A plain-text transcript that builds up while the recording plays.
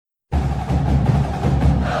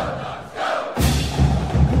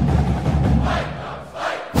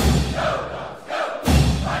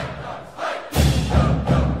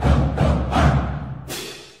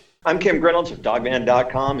I'm Kim Reynolds of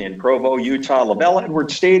Dogman.com in Provo, Utah. LaVell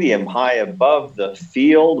Edwards Stadium, high above the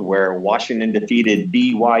field, where Washington defeated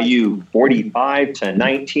BYU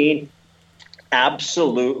 45-19.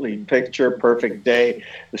 Absolutely picture-perfect day.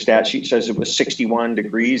 The stat sheet says it was 61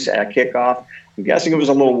 degrees at kickoff. I'm guessing it was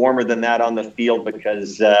a little warmer than that on the field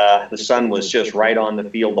because the sun was just right on the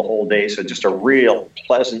field the whole day. So just a real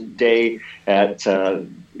pleasant day at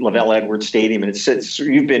LaVell Edwards Stadium. And it sits,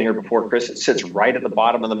 you've been here before, Chris, it sits right at the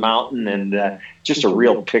bottom of the mountain, and just a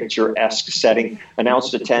real picturesque setting.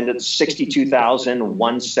 Announced attendance,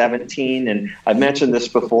 62,117. And I've mentioned this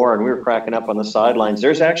before, and we were cracking up on the sidelines.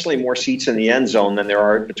 There's actually more seats in the end zone than there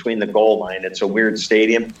are between the goal line. It's a weird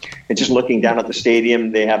stadium. And just looking down at the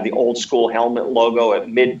stadium, they have the old school helmet logo at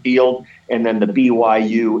midfield, and then the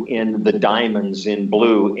BYU in the diamonds in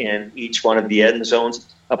blue in each one of the end zones.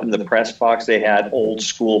 Up in the press box, they had old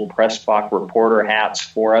school press box reporter hats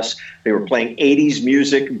for us. They were playing 80s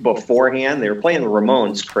music beforehand. They were playing the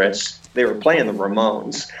Ramones, Chris. They were playing the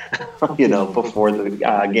Ramones, before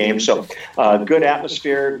the game. So good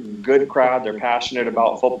atmosphere, good crowd. They're passionate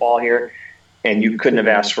about football here, and you couldn't have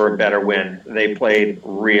asked for a better win. They played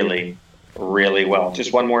really well.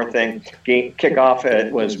 Just one more thing. Game kickoff,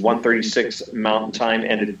 it was 1:36 Mountain Time,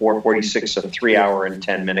 ended 4:46, a 3-hour and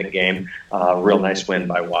 10-minute game. Real nice win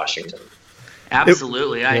by Washington.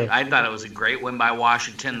 Absolutely. I thought it was a great win by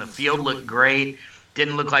Washington. The field looked great.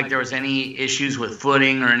 Didn't look like there was any issues with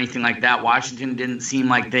footing or anything like that. Washington didn't seem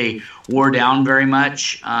like they wore down very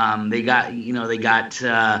much. They got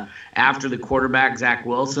after the quarterback, Zach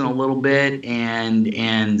Wilson, a little bit, and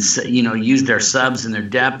used their subs and their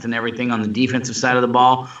depth and everything on the defensive side of the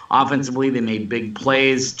ball. Offensively, they made big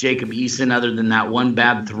plays. Jacob Eason, other than that one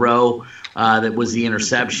bad throw that was the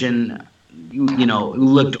interception,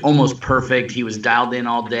 looked almost perfect. He was dialed in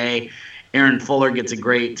all day. Aaron Fuller gets a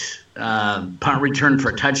great punt return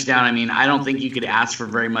for a touchdown. I mean, I don't think you could ask for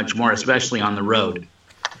very much more, especially on the road.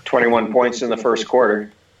 21 points in the first quarter.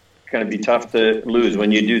 Going to be tough to lose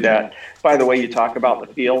when you do that. By the way, you talk about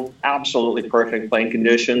the field, absolutely perfect playing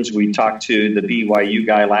conditions. We talked to the BYU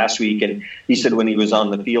guy last week, and he said when he was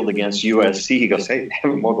on the field against USC, he goes, hey, they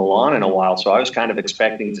haven't mowed the lawn in a while. So I was kind of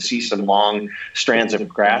expecting to see some long strands of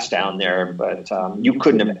grass down there, but you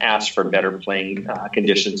couldn't have asked for better playing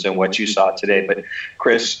conditions than what you saw today. But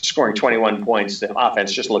Chris, scoring 21 points, the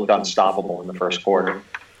offense just looked unstoppable in the first quarter.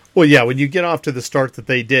 Well, yeah, when you get off to the start that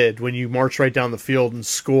they did, when you march right down the field and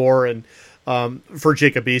score, and for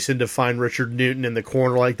Jacob Eason to find Richard Newton in the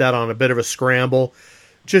corner like that on a bit of a scramble,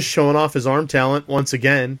 just showing off his arm talent once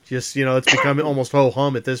again. Just, it's becoming almost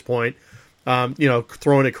ho-hum at this point,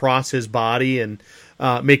 throwing it across his body and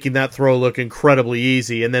making that throw look incredibly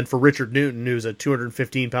easy. And then for Richard Newton, who's a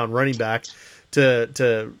 215-pound running back,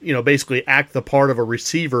 to basically act the part of a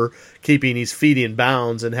receiver, keeping his feet in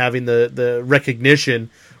bounds and having the recognition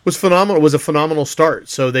was phenomenal. It was a phenomenal start.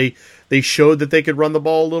 So they showed that they could run the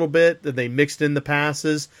ball a little bit, that they mixed in the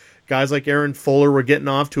passes. Guys like Aaron Fuller were getting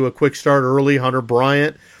off to a quick start early, Hunter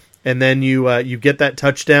Bryant, and then you get that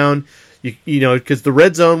touchdown. Because the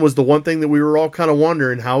red zone was the one thing that we were all kind of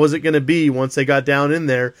wondering, how was it going to be once they got down in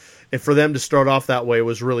there? And for them to start off that way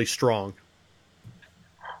was really strong.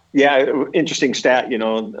 Yeah, interesting stat,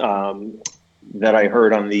 that I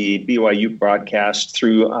heard on the BYU broadcast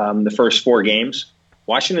through the first 4 games.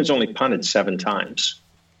 Washington's only punted 7 times.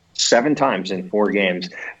 7 times in 4 games,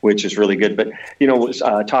 which is really good. But,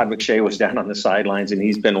 Todd McShay was down on the sidelines, and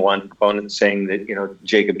he's been one proponent saying that,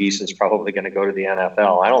 Jacob Eason's probably going to go to the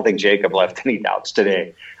NFL. I don't think Jacob left any doubts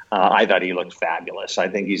today. I thought he looked fabulous. I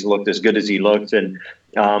think he's looked as good as he looked. And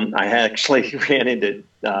I actually ran into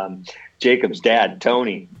Jacob's dad,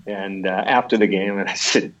 Tony, and after the game, and I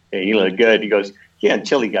said, hey, he looked good. He goes, yeah,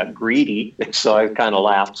 until he got greedy. So I kind of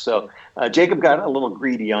laughed. So Jacob got a little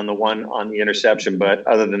greedy on the interception, but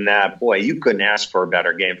other than that, boy, you couldn't ask for a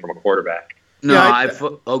better game from a quarterback. No,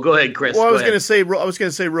 go ahead, Chris. Well, I was going to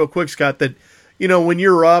say real quick, Scott, that when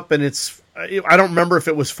you're up and it's, I don't remember if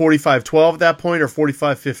it was 45-12 at that point or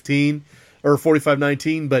 45-15 or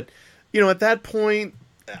 45-19, but at that point,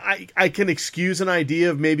 I can excuse an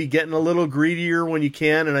idea of maybe getting a little greedier when you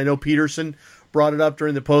can, and I know Peterson brought it up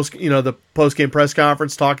during the post-game press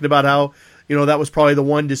conference, talking about how that was probably the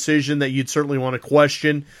one decision that you'd certainly want to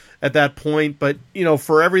question at that point. But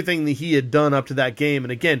for everything that he had done up to that game,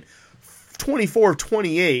 and again, 24 of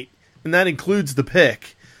 28, and that includes the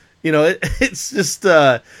pick. It's just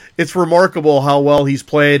it's remarkable how well he's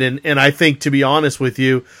played, and I think, to be honest with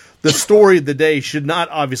you, the story of the day should not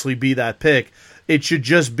obviously be that pick. It should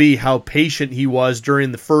just be how patient he was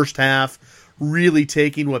during the first half, really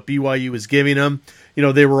taking what BYU was giving him.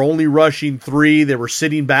 They were only rushing 3. They were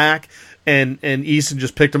sitting back. and Easton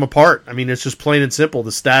just picked them apart. I mean, it's just plain and simple.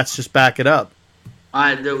 The stats just back it up.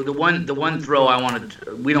 The one throw I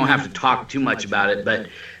wanted, we don't have to talk too much about it, but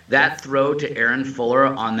that throw to Aaron Fuller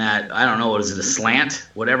on that, I don't know, was it a slant?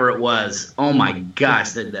 Whatever it was. Oh my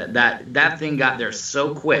gosh, that thing got there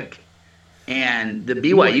so quick. And the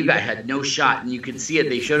BYU guy had no shot, and you could see it.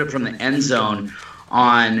 They showed it from the end zone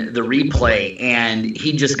on the replay, and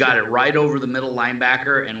he just got it right over the middle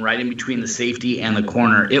linebacker and right in between the safety and the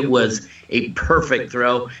corner. It was a perfect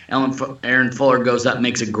throw. Aaron Fuller goes up,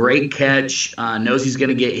 makes a great catch, knows he's going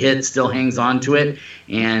to get hit, still hangs on to it.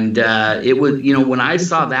 And it was, when I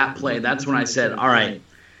saw that play, that's when I said, all right,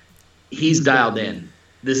 he's dialed in.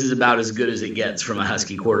 This is about as good as it gets from a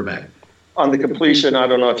Husky quarterback. On the completion, I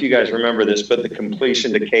don't know if you guys remember this, but the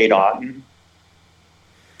completion to Cade Otton,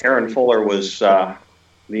 Aaron Fuller was,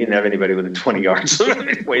 he didn't have anybody within 20 yards,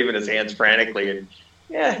 waving his hands frantically.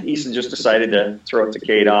 And Easton just decided to throw it to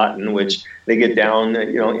Cade Otton, which they get down,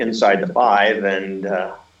 inside the 5,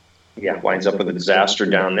 and winds up with a disaster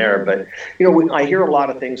down there. But, I hear a lot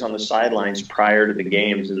of things on the sidelines prior to the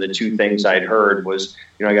games, and the two things I'd heard was,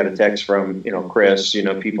 I got a text from, Chris,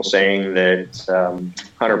 people saying that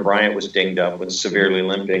Hunter Bryant was dinged up, was severely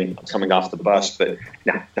limping coming off the bus, but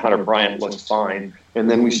Hunter Bryant looked fine. And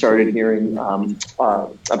then we started hearing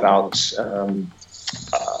about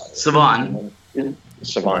Savon.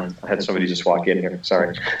 Savon. I had somebody just walk in here.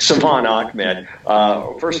 Sorry. Savon Ahmed.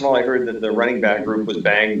 First of all, I heard that the running back group was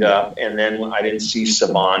banged up, and then I didn't see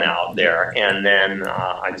Savon out there. And then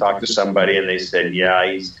I talked to somebody, and they said,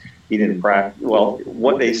 he didn't practice. Well,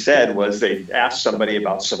 what they said was they asked somebody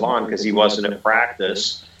about Savon because he wasn't at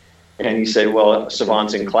practice. And he said, well,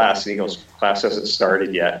 Savon's in class. And he goes, class hasn't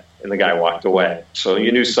started yet. And the guy walked away. So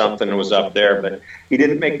you knew something was up there, but he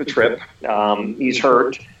didn't make the trip. He's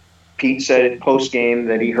hurt. Pete said post-game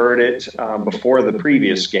that he heard it before the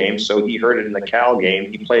previous game, so he heard it in the Cal game.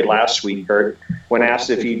 He played last week, hurt. When asked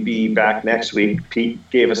if he'd be back next week, Pete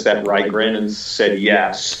gave us that wry grin and said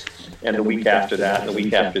yes. And the week after that, and the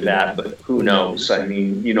week after that, but who knows? I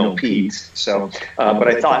mean, Pete. So, but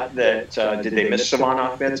I thought that, did they miss Savon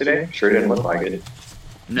Ahmed today? Sure didn't look like it.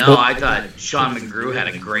 No, I thought Sean McGrew had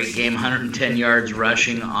a great game, 110 yards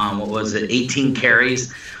rushing on, 18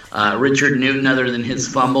 carries. Richard Newton, other than his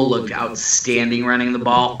fumble, looked outstanding running the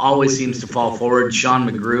ball. Always seems to fall forward. Sean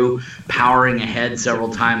McGrew powering ahead several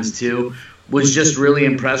times too. Was just really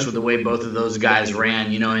impressed with the way both of those guys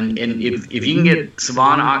ran. And if you can get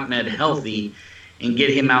Savon Ahmed healthy and get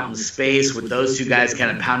him out in space with those two guys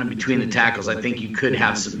kind of pounding between the tackles, I think you could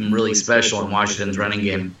have something really special in Washington's running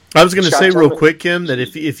game. I was going to say real quick, Kim, that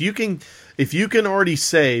if you can already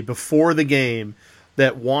say before the game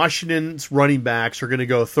that Washington's running backs are going to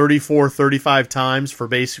go 34, 35 times for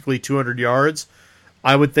basically 200 yards,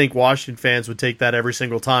 I would think Washington fans would take that every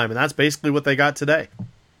single time, and that's basically what they got today.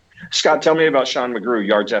 Scott, tell me about Sean McGrew,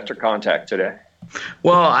 yards after contact today.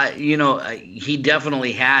 Well, he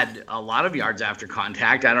definitely had a lot of yards after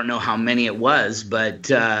contact. I don't know how many it was,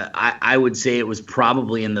 but I would say it was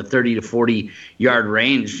probably in the 30 to 40-yard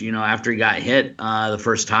range, after he got hit the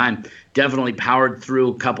first time. Definitely powered through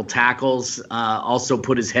a couple tackles, also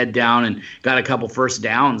put his head down and got a couple first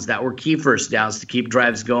downs that were key first downs to keep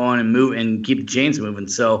drives going and move and keep the chains moving.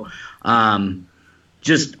 So,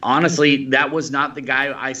 just honestly, that was not the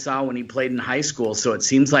guy I saw when he played in high school. So it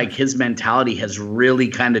seems like his mentality has really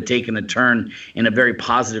kind of taken a turn in a very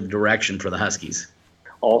positive direction for the Huskies.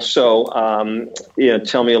 Also,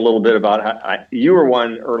 tell me a little bit about you were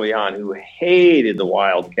one early on who hated the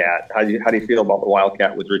Wildcat. How do you feel about the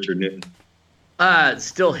Wildcat with Richard Newton?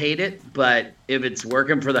 Still hate it, but if it's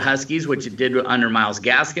working for the Huskies, which it did under Myles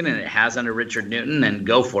Gaskin and it has under Richard Newton, then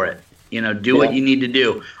go for it. Do what you need to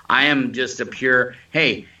do. I am just a pure,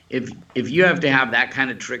 hey, if you have to have that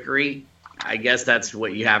kind of trickery, I guess that's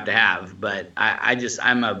what you have to have. But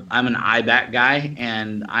I'm an I-back guy,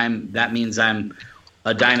 and that means I'm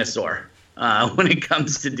a dinosaur when it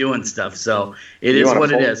comes to doing stuff. So it is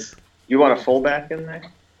what it is. You want a fullback in there?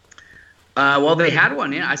 Well, they had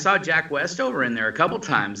one. Yeah, I saw Jack Westover in there a couple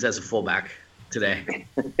times as a fullback today.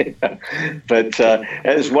 But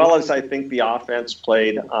as well as I think the offense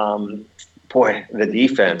played, the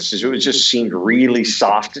defense, it just seemed really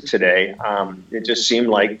soft today. It just seemed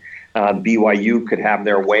like BYU could have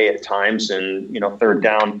their way at times, and third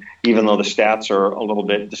down, even though the stats are a little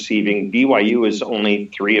bit deceiving, BYU is only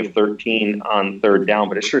 3 of 13 on third down,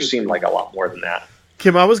 but it sure seemed like a lot more than that.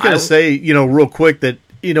 Kim, I was going to say, real quick that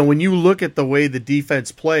when you look at the way the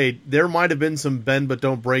defense played, there might have been some bend but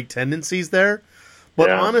don't break tendencies there. But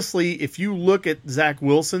honestly, if you look at Zach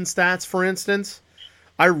Wilson's stats, for instance,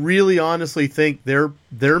 I really honestly think their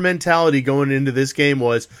mentality going into this game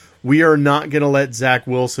was, we are not going to let Zach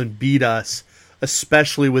Wilson beat us,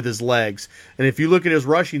 especially with his legs. And if you look at his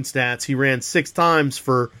rushing stats, he ran 6 times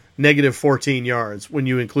for negative 14 yards when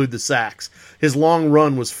you include the sacks. His long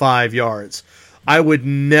run was 5 yards. I would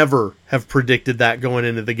never have predicted that going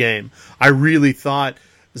into the game. I really thought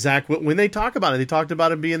Zach, when they talk about it, they talked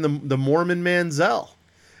about him being the Mormon Manziel.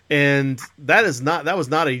 And that was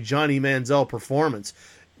not a Johnny Manziel performance.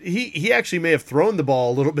 He actually may have thrown the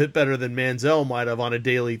ball a little bit better than Manziel might have on a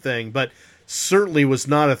daily thing, but certainly was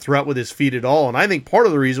not a threat with his feet at all. And I think part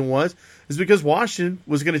of the reason is because Washington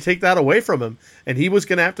was going to take that away from him, and he was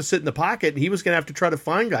going to have to sit in the pocket, and he was going to have to try to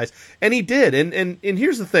find guys. And he did. And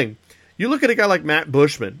here's the thing. You look at a guy like Matt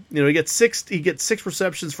Bushman, he gets 6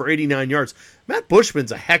 receptions for 89 yards. Matt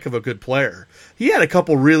Bushman's a heck of a good player. He had a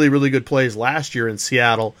couple really, really good plays last year in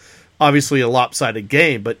Seattle. Obviously a lopsided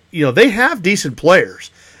game, but they have decent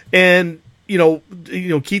players. And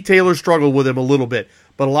Keith Taylor struggled with him a little bit,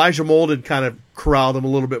 but Elijah Molden kind of corralled him a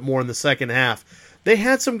little bit more in the second half. They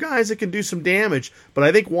had some guys that can do some damage, but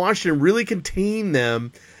I think Washington really contained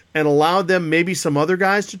them and allowed them maybe some other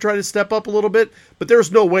guys to try to step up a little bit, but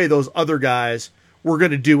there's no way those other guys were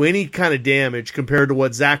going to do any kind of damage compared to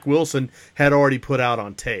what Zach Wilson had already put out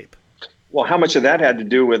on tape. Well, how much of that had to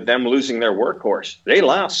do with them losing their workhorse? They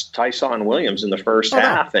lost Tyson Williams in the first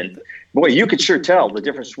half, and boy, you could sure tell the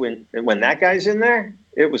difference when that guy's in there.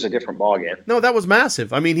 It was a different ballgame. No, that was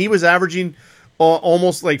massive. I mean, he was averaging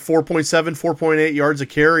almost like 4.7, 4.8 yards a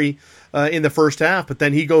carry in the first half, but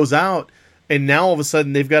then he goes out. And now all of a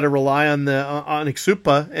sudden they've got to rely on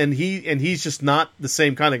Ixupa, and he's just not the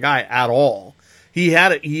same kind of guy at all. He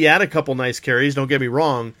had a couple nice carries, don't get me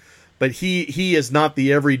wrong, but he is not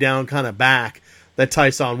the every down kind of back that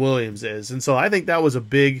Tyson Williams is. And so I think that was a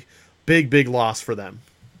big loss for them.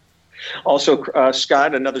 Also,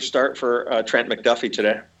 Scott, another start for Trent McDuffie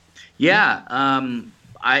today. Yeah, I'm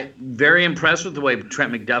very impressed with the way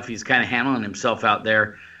Trent McDuffie's kind of handling himself out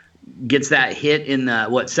there. Gets that hit in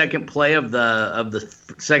the second play of the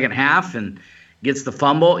second half and gets the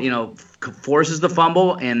fumble, forces the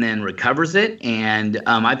fumble and then recovers it. And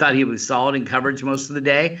I thought he was solid in coverage most of the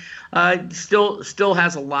day. Still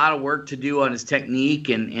has a lot of work to do on his technique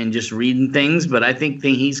and just reading things, but I think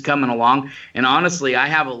he's coming along. And honestly, I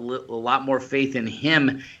have a lot more faith in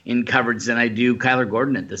him in coverage than I do Kyler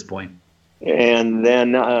Gordon at this point. And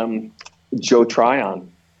then Joe Tryon.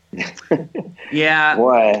 Yeah.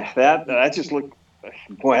 Boy, that just looked.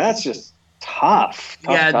 Boy, that's just tough.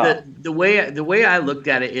 Tough. The way I looked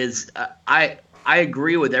at it is, I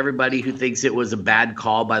agree with everybody who thinks it was a bad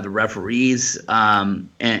call by the referees. And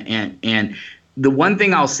the one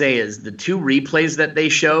thing I'll say is the 2 replays that they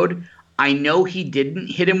showed. I know he didn't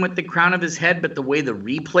hit him with the crown of his head, but the way the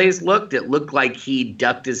replays looked, it looked like he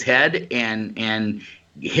ducked his head and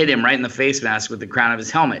hit him right in the face mask with the crown of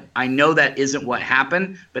his helmet. I know that isn't what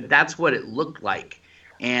happened, but that's what it looked like.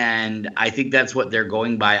 And I think that's what they're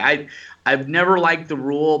going by. I've never liked the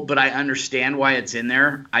rule, but I understand why it's in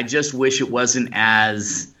there. I just wish it wasn't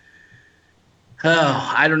as,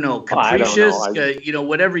 I don't know, capricious,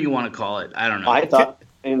 whatever you want to call it. I don't know. I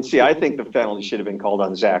think the penalty should have been called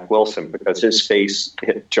on Zach Wilson because his face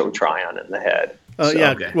hit Joe Tryon in the head.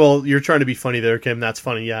 Okay. Well, you're trying to be funny there, Kim. That's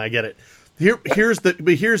funny. Yeah, I get it. Here's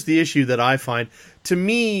the issue that I find. To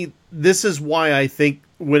me, this is why I think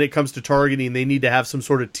when it comes to targeting, they need to have some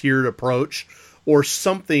sort of tiered approach or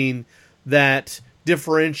something that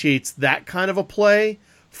differentiates that kind of a play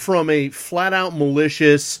from a flat-out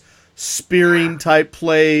malicious spearing type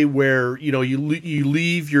play where you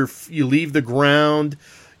leave the ground,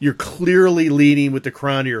 you're clearly leading with the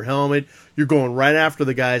crown of your helmet, you're going right after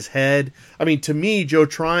the guy's head. I mean, to me, Joe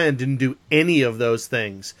Tryon didn't do any of those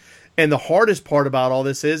things. And the hardest part about all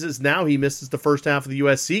this is now he misses the first half of the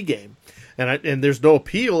USC game, and there's no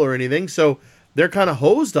appeal or anything, so they're kind of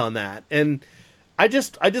hosed on that. And I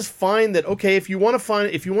just find that if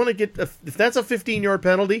if that's a 15-yard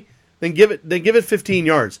penalty, then give it 15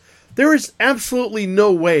 yards. There is absolutely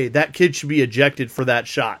no way that kid should be ejected for that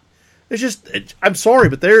shot. I'm sorry,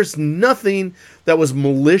 but there's nothing that was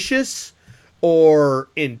malicious or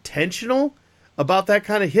intentional about that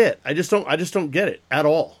kind of hit. I just don't get it at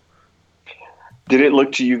all. Did it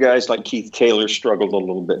look to you guys like Keith Taylor struggled a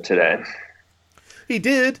little bit today? He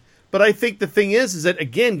did, but I think the thing is that,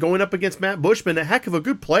 again, going up against Matt Bushman, a heck of a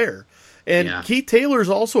good player. And Keith Taylor is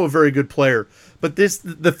also a very good player. But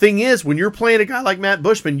the thing is, when you're playing a guy like Matt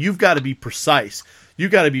Bushman, you've got to be precise.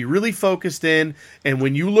 You've got to be really focused in, and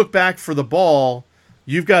when you look back for the ball,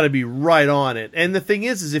 you've got to be right on it. And the thing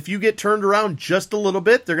is if you get turned around just a little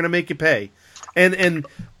bit, they're going to make you pay.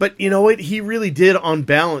 But you know what? He really did, on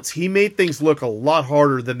balance. He made things look a lot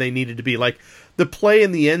harder than they needed to be. Like the play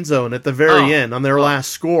in the end zone at the very end on their last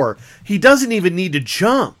score. He doesn't even need to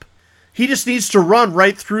jump. He just needs to run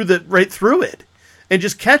right through it and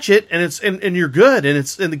just catch it, and you're good, and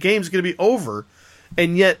the game's going to be over.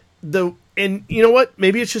 And yet and you know what?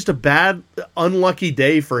 Maybe it's just a bad, unlucky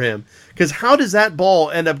day for him. Because how does that ball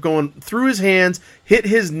end up going through his hands, hit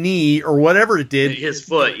his knee, or whatever it did? His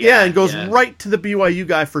foot, and goes right to the BYU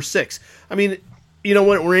guy for 6. I mean, you know,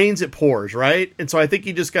 when it rains, it pours, right? And so I think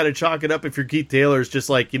you just got to chalk it up if you're Keith Taylor. It's just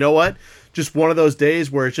like, you know what? Just one of those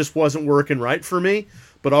days where it just wasn't working right for me,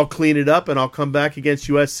 but I'll clean it up and I'll come back against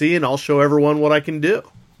USC and I'll show everyone what I can do.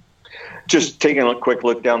 Just taking a quick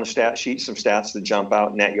look down the stat sheet, some stats that jump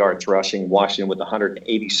out. Net yards rushing, Washington with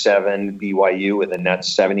 187, BYU with a net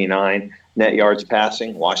 79. Net yards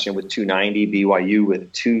passing, Washington with 290, BYU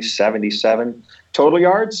with 277. Total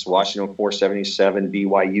yards, Washington 477,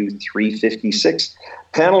 BYU 356.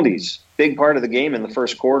 Penalties, big part of the game in the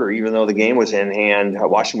first quarter, even though the game was in hand.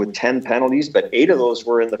 Washington with 10 penalties, but 8 of those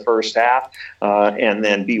were in the first half. And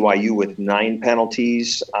then BYU with 9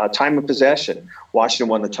 penalties. Time of possession, Washington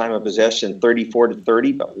won the time of possession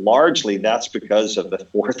 34-30, but largely that's because of the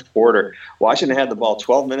fourth quarter. Washington had the ball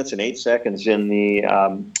 12 minutes and 8 seconds in the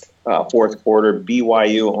fourth quarter.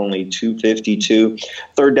 BYU only 252.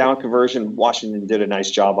 Third down conversion, Washington did a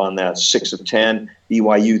nice job on that, 6 of 10.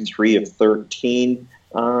 BYU 3 of 13.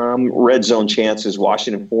 Red zone chances,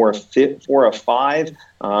 Washington 4 of 5,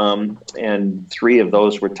 and 3 of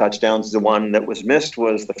those were touchdowns. The one that was missed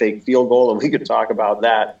was the fake field goal, and we could talk about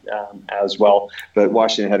that as well. But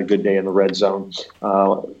Washington had a good day in the red zone.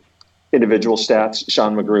 Individual stats,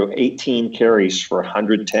 Sean McGrew, 18 carries for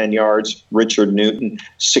 110 yards. Richard Newton,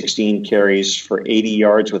 16 carries for 80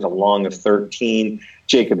 yards with a long of 13.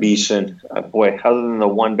 Jacob Eason, other than the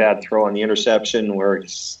one bad throw on the interception where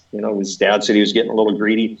his dad said he was getting a little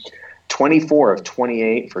greedy, 24 of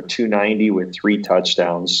 28 for 290 with 3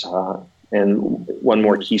 touchdowns. And one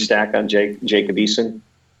more key stack on Jacob Eason.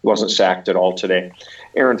 He wasn't sacked at all today.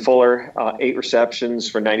 Aaron Fuller, 8 receptions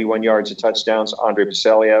for 91 yards of touchdowns. Andre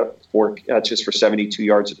Basalia, 4 catches for 72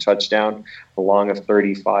 yards of touchdown, a long of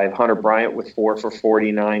 35. Hunter Bryant with 4 for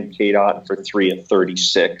 49. Cade Otton for 3 of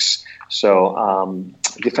 36. So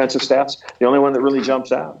defensive stats, the only one that really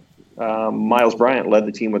jumps out. Miles Bryant led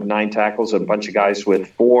the team with 9 tackles, a bunch of guys with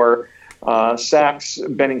 4 sacks.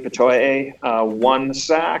 Benning Patoye, 1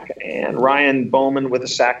 sack, and Ryan Bowman with a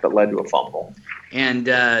sack that led to a fumble. And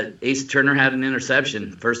Asa Turner had an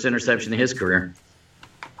interception, first interception of his career.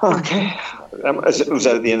 Okay. Was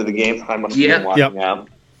that at the end of the game? I must have been watching out.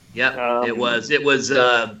 Yep, it was. It was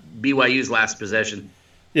BYU's last possession.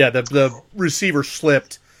 Yeah, the receiver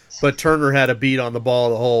slipped, but Turner had a beat on the ball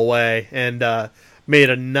the whole way and made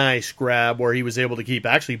a nice grab where he was able to keep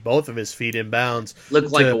actually both of his feet in bounds.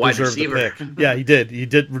 Looked like a wide receiver. Yeah, he did. He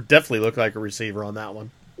did definitely look like a receiver on that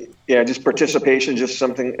one. Yeah, just participation,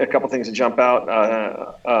 a couple things that jump out.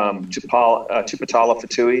 Tupatala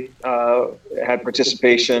Fatui had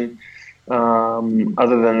participation.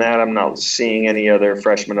 Other than that, I'm not seeing any other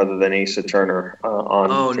freshmen other than Asa Turner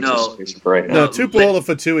on participation right now. No, Tupatala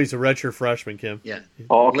Fatui's a redshirt freshman, Kim. Yeah.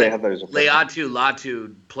 Oh, okay. I thought it was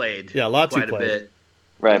Latu played. Yeah, Latu quite played a bit.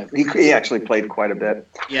 Right. He actually played quite a bit.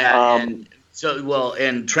 Yeah. And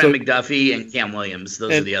Trent McDuffie and Cam Williams.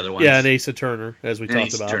 Those are the other ones. Yeah, and Asa Turner, as we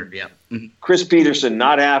talked about. Turner, yeah. Mm-hmm. Chris Peterson,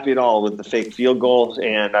 not happy at all with the fake field goal.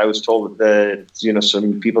 And I was told that,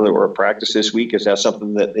 some people that were at practice this week is that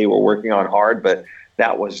something that they were working on hard, but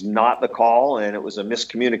that was not the call, and it was a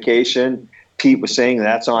miscommunication. Pete was saying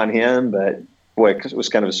that's on him, but boy, it was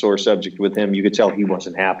kind of a sore subject with him. You could tell he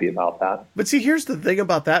wasn't happy about that. But see, here's the thing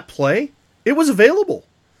about that play. It was available.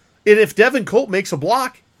 And if Devin Colt makes a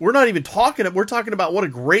block, we're not even talking. We're talking about what a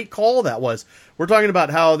great call that was. We're talking about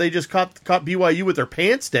how they just caught BYU with their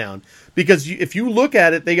pants down. Because if you look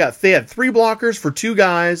at it, they had 3 blockers for 2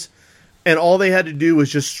 guys, and all they had to do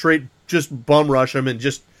was just bum rush them and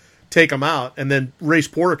just take them out, and then Race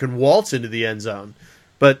Porter can waltz into the end zone.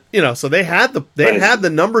 But so they had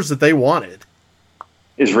the numbers that they wanted.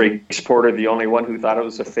 Is Race Porter the only one who thought it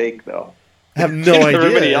was a fake, though? I have no idea.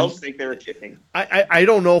 Everybody else think they were kidding. I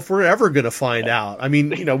don't know if we're ever going to find out. I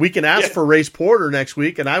mean, we can ask for Race Porter next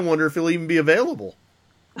week, and I wonder if he'll even be available.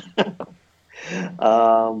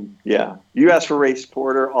 Yeah. You ask for Race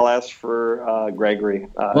Porter. I'll ask for Gregory.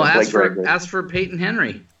 Ask for Peyton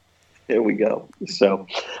Henry. There we go. So,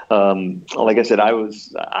 like I said, I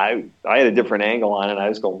had a different angle on it. I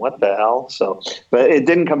was going, what the hell? So, but it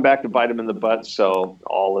didn't come back to bite him in the butt. So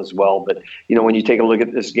all is well. But when you take a look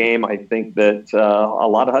at this game, I think that a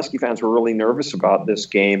lot of Husky fans were really nervous about this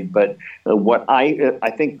game. But what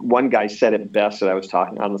I think one guy said it best that I was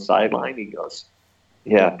talking on the sideline. He goes,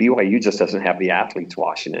 Yeah, BYU just doesn't have the athletes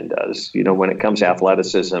Washington does. When it comes to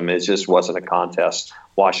athleticism, it just wasn't a contest.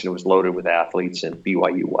 Washington was loaded with athletes, and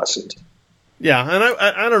BYU wasn't. Yeah, and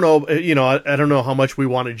I don't know, I don't know how much we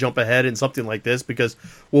want to jump ahead in something like this because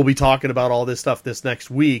we'll be talking about all this stuff this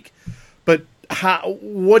next week. But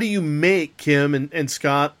what do you make, Kim and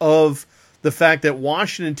Scott, of the fact that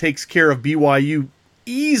Washington takes care of BYU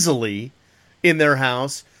easily in their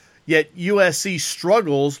house, yet USC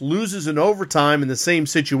struggles, loses in overtime in the same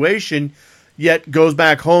situation, yet goes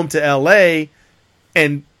back home to LA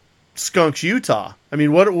and skunks Utah? I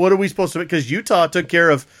mean, what are we supposed to do? Because Utah took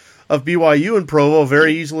care of BYU and Provo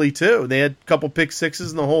very easily too. They had a couple pick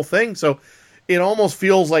sixes and the whole thing. So it almost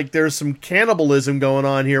feels like there's some cannibalism going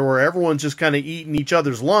on here where everyone's just kind of eating each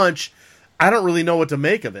other's lunch. I don't really know what to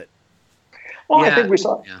make of it. Well, I think we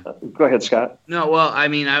saw. Yeah. Go ahead, Scott. No, well, I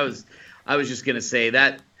mean, I was just going to say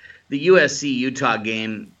that the USC Utah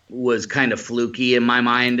game was kind of fluky in my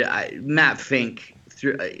mind. Matt Fink,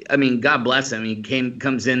 God bless him. He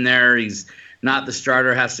comes in there. He's not the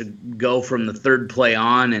starter. Has to go from the third play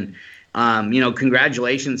on, and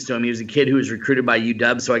congratulations to him. He was a kid who was recruited by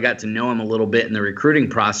UW, so I got to know him a little bit in the recruiting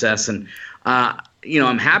process, and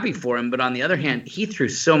I'm happy for him. But on the other hand, he threw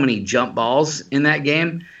so many jump balls in that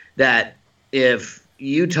game that if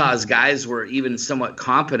Utah's guys were even somewhat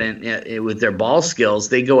competent with their ball skills,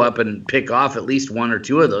 they go up and pick off at least one or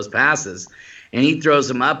two of those passes. And he throws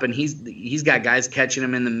them up, and he's got guys catching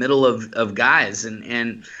him in the middle of guys.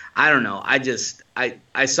 And I don't know.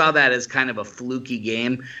 I saw that as kind of a fluky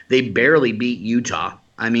game. They barely beat Utah.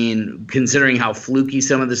 I mean, considering how fluky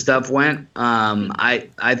some of the stuff went,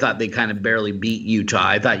 I thought they kind of barely beat Utah.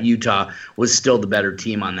 I thought Utah was still the better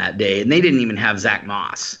team on that day, and they didn't even have Zach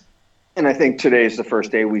Moss. And I think today is the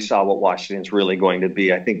first day we saw what Washington's really going to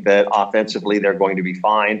be. I think that offensively they're going to be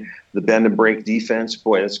fine. The bend and break defense,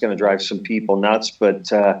 boy, that's going to drive some people nuts.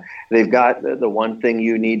 But they've got the one thing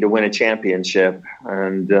you need to win a championship,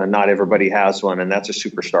 and not everybody has one, and that's a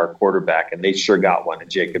superstar quarterback. And they sure got one in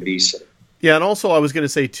Jacob Eason. Yeah, and also I was going to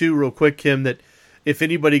say, too, real quick, Kim, that if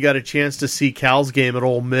anybody got a chance to see Cal's game at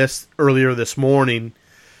Ole Miss earlier this morning,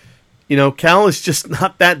 Cal is just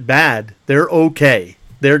not that bad. They're okay.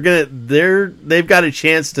 They've got a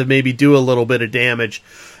chance to maybe do a little bit of damage.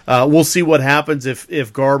 We'll see what happens if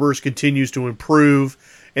Garbers continues to improve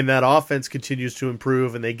and that offense continues to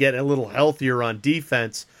improve and they get a little healthier on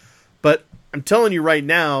defense. But I'm telling you right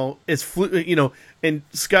now, it's and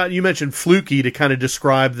Scott, you mentioned fluky to kind of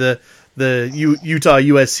describe the Utah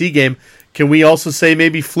USC game. Can we also say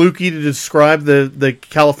maybe fluky to describe the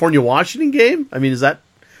California Washington game? I mean, is that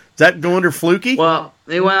go under fluky? Well,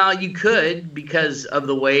 you could, because of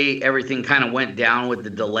the way everything kind of went down with the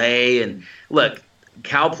delay. And look,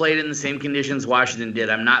 Cal played in the same conditions Washington did.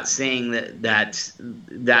 I'm not saying that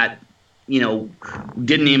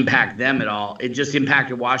didn't impact them at all. It just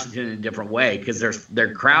impacted Washington in a different way because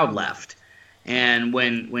their crowd left. And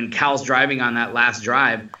when Cal's driving on that last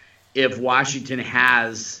drive, if Washington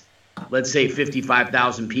has, let's say,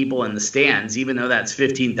 55,000 people in the stands, even though that's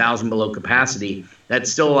 15,000 below capacity, that's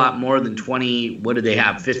still a lot more than 20. What did they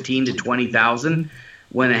have? 15 to 20,000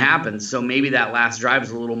 when it happens. So maybe that last drive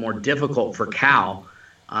is a little more difficult for Cal.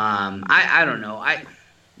 I don't know.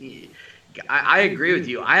 I agree with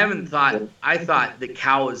you. I thought that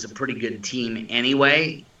Cal was a pretty good team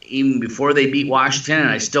anyway, even before they beat Washington, and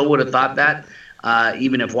I still would have thought that,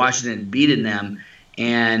 even if Washington had beaten them.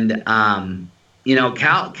 And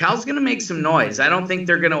Cal's going to make some noise. I don't think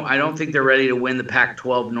they're ready to win the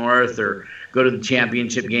Pac-12 North or go to the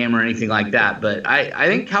championship game or anything like that. But I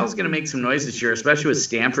think Cal's going to make some noise this year, especially with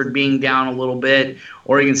Stanford being down a little bit.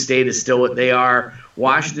 Oregon State is still what they are.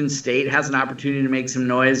 Washington State has an opportunity to make some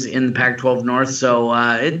noise in the Pac-12 North. So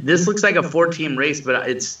this looks like a 4-team race, but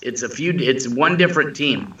it's one different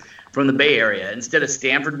team from the Bay Area. Instead of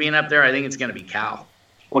Stanford being up there, I think it's going to be Cal.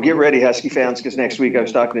 Well, get ready, Husky fans, because next week I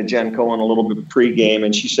was talking to Jen Cohen a little bit pregame,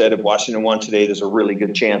 and she said if Washington won today, there's a really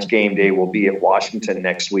good chance game day will be at Washington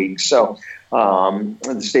next week. So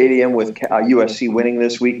the stadium with USC winning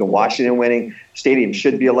this week and Washington winning, stadium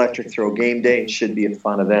should be electric through game day. It should be a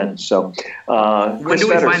fun event. So when do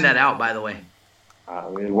we find that out, by the way?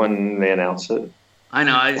 When they announce it. I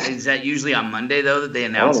know. Is that usually on Monday, though, that they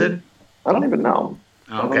announce it? I don't even know.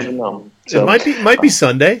 Okay. I don't even know. So, it might be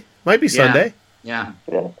Sunday. Might be Sunday. Yeah.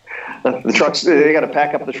 The trucks, they got to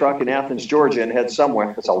pack up the truck in Athens, Georgia, and head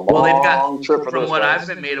somewhere. It's a long trip for those guys. From what I've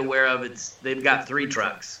been made aware of, they've got 3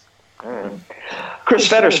 trucks. Chris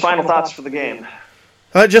Fetters, final thoughts for the game.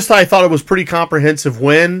 I thought it was pretty comprehensive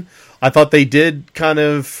win. I thought they did kind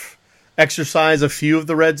of exercise a few of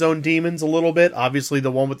the red zone demons a little bit. Obviously,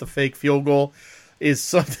 the one with the fake field goal. is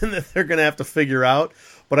something that they're going to have to figure out.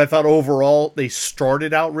 But I thought overall they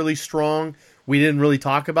started out really strong. We didn't really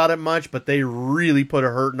talk about it much, but they really put a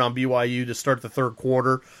hurting on BYU to start the third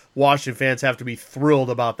quarter. Washington fans have to be thrilled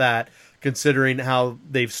about that, considering how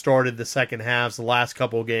they've started the second halves, the last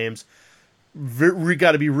couple of games. We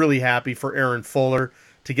got to be really happy for Aaron Fuller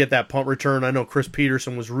to get that punt return. I know Chris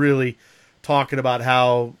Peterson was really talking about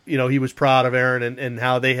how, he was proud of Aaron and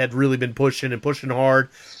how they had really been pushing hard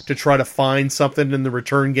to try to find something in the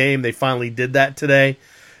return game. They finally did that today.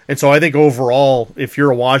 And so I think overall, if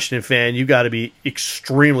you're a Washington fan, you got to be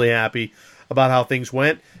extremely happy about how things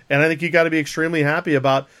went. And I think you got to be extremely happy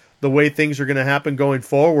about the way things are going to happen going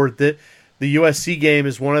forward. That the USC game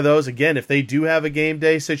is one of those. Again, if they do have a game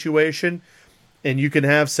day situation and you can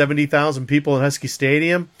have 70,000 people in Husky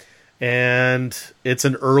Stadium and it's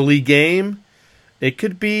an early game, it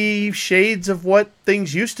could be shades of what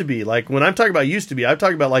things used to be. Like when I'm talking about used to be, I'm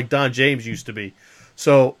talking about like Don James used to be.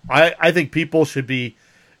 So I think people should be,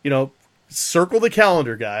 circle the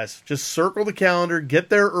calendar, guys. Just circle the calendar. Get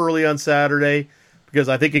there early on Saturday because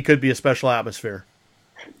I think it could be a special atmosphere.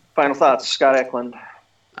 Final thoughts, Scott Eklund.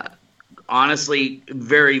 Honestly,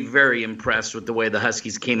 very, very impressed with the way the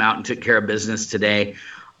Huskies came out and took care of business today.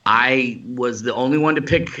 I was the only one to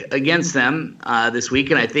pick against them this week,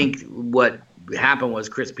 and I think what happened was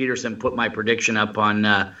Chris Peterson put my prediction up on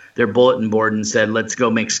their bulletin board and said, let's go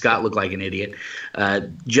make Scott look like an idiot.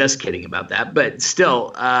 Just kidding about that. But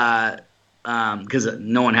still, because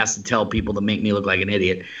no one has to tell people to make me look like an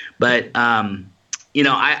idiot. But, I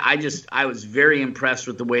was very impressed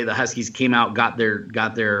with the way the Huskies came out, got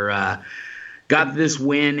this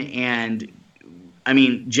win. And I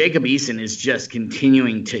mean, Jacob Eason is just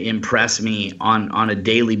continuing to impress me on a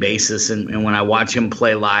daily basis. And when I watch him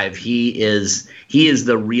play live, he is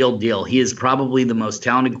the real deal. He is probably the most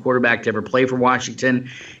talented quarterback to ever play for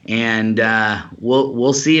Washington. And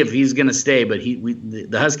we'll see if he's going to stay. But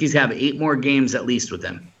the Huskies have 8 more games at least with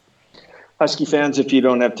him. Husky fans, if you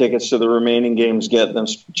don't have tickets to the remaining games, get them.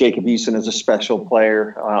 Jacob Eason is a special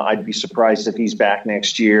player. I'd be surprised if he's back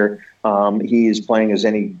next year. He is playing as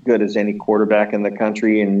good as any quarterback in the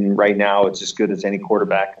country, and right now it's as good as any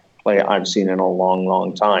quarterback play I've seen in a long,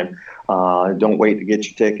 long time. Don't wait to get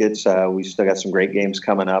your tickets. We still got some great games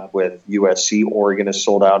coming up with USC. Oregon is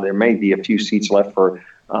sold out. There may be a few seats left for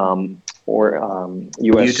USC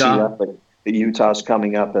Utah. But Utah's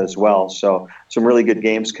coming up as well. So some really good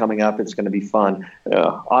games coming up. It's going to be fun.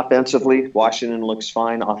 Offensively, Washington looks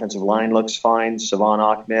fine. Offensive line looks fine. Savon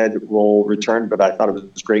Ahmed will return, but I thought it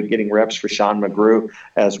was great getting reps for Sean McGrew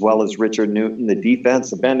as well as Richard Newton. The defense,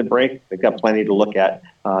 the bend and break, they've got plenty to look at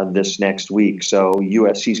this next week. So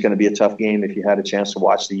USC is going to be a tough game if you had a chance to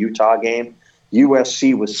watch the Utah game.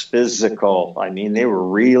 USC was physical. I mean, they were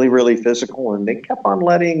really, really physical, and they kept on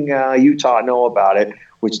letting Utah know about it,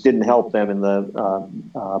 which didn't help them in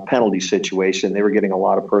the penalty situation. They were getting a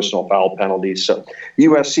lot of personal foul penalties. So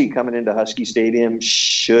USC coming into Husky Stadium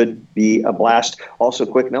should be a blast. Also,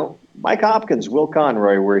 quick note, Mike Hopkins, Will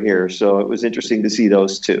Conroy were here, so it was interesting to see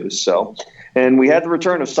those two. So, and we had the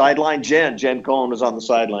return of sideline Jen. Jen Cohen was on the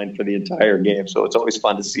sideline for the entire game, so it's always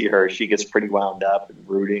fun to see her. She gets pretty wound up and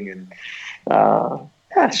rooting, and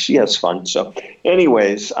she has fun. So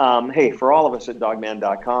anyways, hey, for all of us at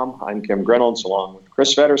dogman.com, I'm Kim Reynolds along with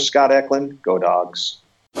Chris Vetter, Scott Eklund. Go Dogs.